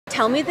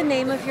Tell me the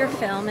name of your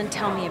film and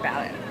tell me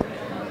about it.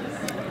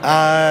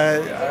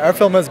 Our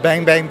film is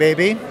Bang Bang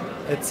Baby.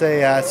 It's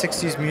a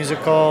 60s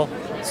musical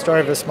story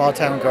of a small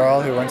town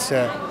girl who wants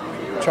to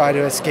try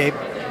to escape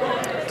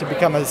to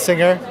become a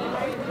singer,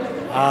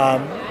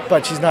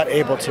 but she's not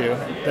able to.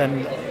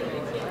 Then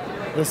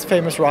this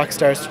famous rock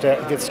star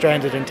gets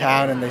stranded in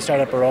town and they start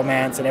up a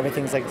romance and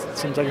everything's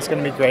seems like it's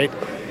going to be great.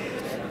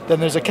 Then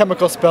there's a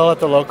chemical spill at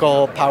the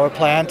local power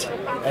plant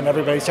and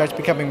everybody starts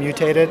becoming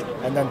mutated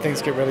and then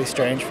things get really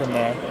strange from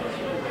there.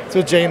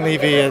 So Jane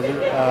Levy,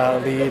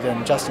 lead,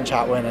 and Justin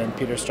Chatwin and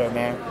Peter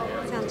Stormare.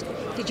 Sounds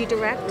good. Did you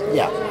direct?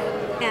 Yeah.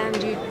 And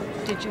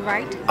did you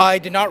write? I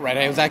did not write.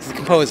 I was actually the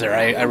composer.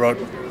 I wrote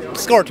the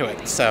score to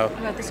it. So.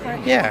 You wrote the score?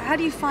 Yeah. How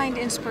do you find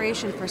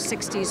inspiration for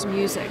 60s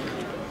music?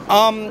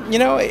 You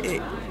know,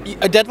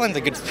 a deadline's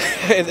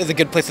is a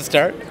good place to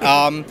start.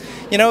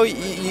 You know,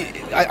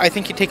 I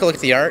think you take a look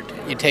at the art,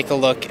 you take a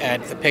look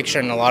at the picture,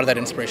 and a lot of that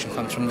inspiration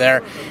comes from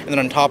there. And then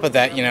on top of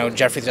that, you know,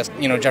 Jeffrey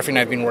and I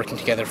have been working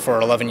together for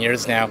 11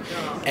 years now,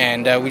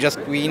 and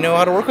we know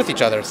how to work with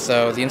each other.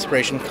 So the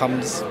inspiration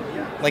comes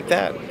like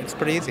that. It's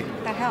pretty easy.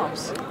 That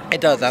helps.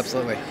 It does,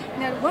 absolutely.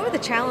 Now, what were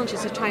the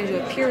challenges of trying to do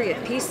a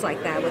period piece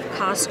like that with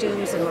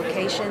costumes and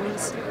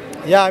locations?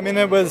 Yeah, I mean,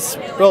 it was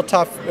real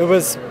tough. It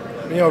was,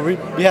 you know,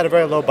 we had a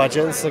very low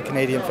budget. This is a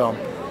Canadian film.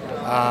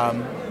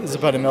 It was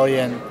about $1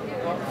 million,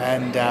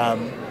 and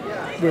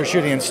we were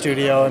shooting in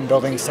studio and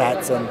building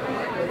sets, and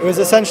it was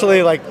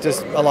essentially like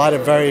just a lot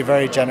of very,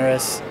 very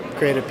generous,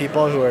 creative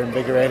people who were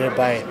invigorated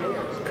by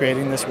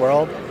creating this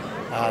world.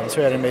 So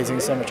we had an amazing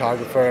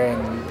cinematographer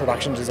and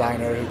production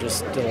designer who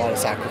just did a lot of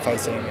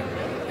sacrificing,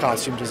 and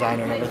costume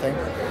designer and everything.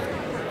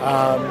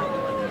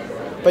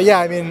 But yeah,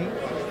 I mean,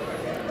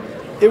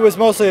 it was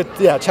mostly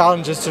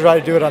challenges to try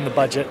to do it on the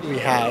budget we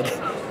had.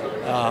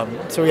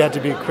 So we had to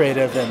be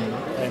creative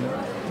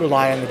and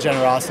rely on the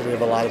generosity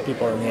of a lot of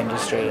people in the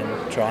industry in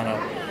Toronto.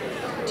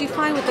 Do you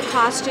find with the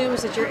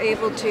costumes that you're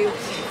able to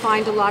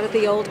find a lot of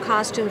the old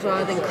costumes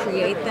rather than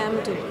create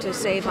them to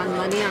save on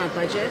money on a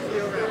budget?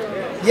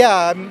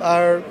 Yeah,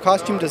 our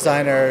costume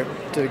designer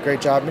did a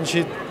great job, and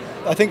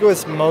I think it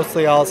was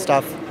mostly all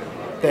stuff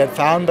they had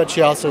found, but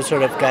she also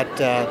sort of got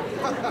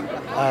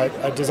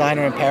a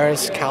designer in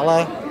Paris,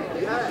 Kala,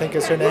 I think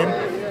is her name,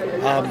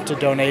 to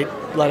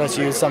let us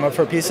use some of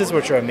her pieces,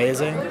 which are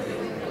amazing.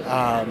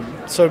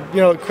 So,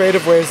 you know,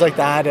 creative ways like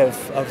that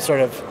of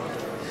sort of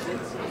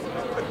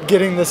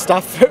getting the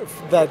stuff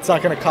that's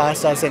not going to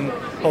cost us and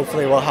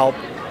hopefully will help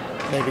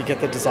maybe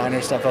get the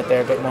designer stuff out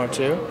there a bit more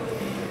too.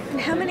 And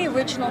how many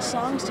original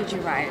songs did you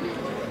write?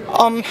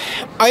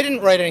 I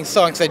didn't write any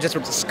songs. I just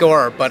wrote the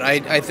score. But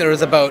there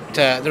was about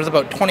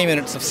 20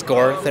 minutes of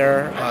score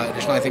there.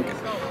 Additionally, I think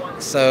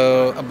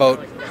so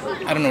about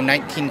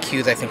 19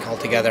 cues I think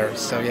altogether.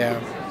 So yeah,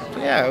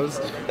 it was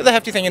a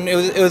hefty thing, and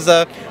it was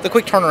the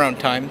quick turnaround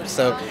time.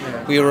 So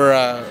we were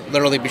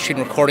literally between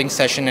recording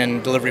session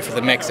and delivery for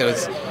the mix. It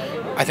was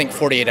I think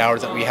 48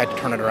 hours that we had to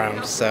turn it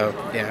around. So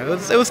yeah,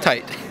 it was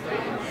tight.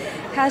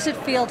 How does it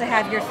feel to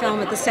have your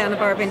film at the Santa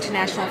Barbara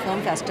International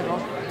Film Festival?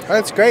 Oh,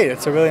 it's great.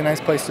 It's a really nice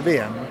place to be.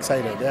 I'm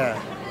excited,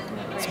 yeah.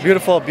 It's a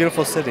beautiful,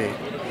 beautiful city.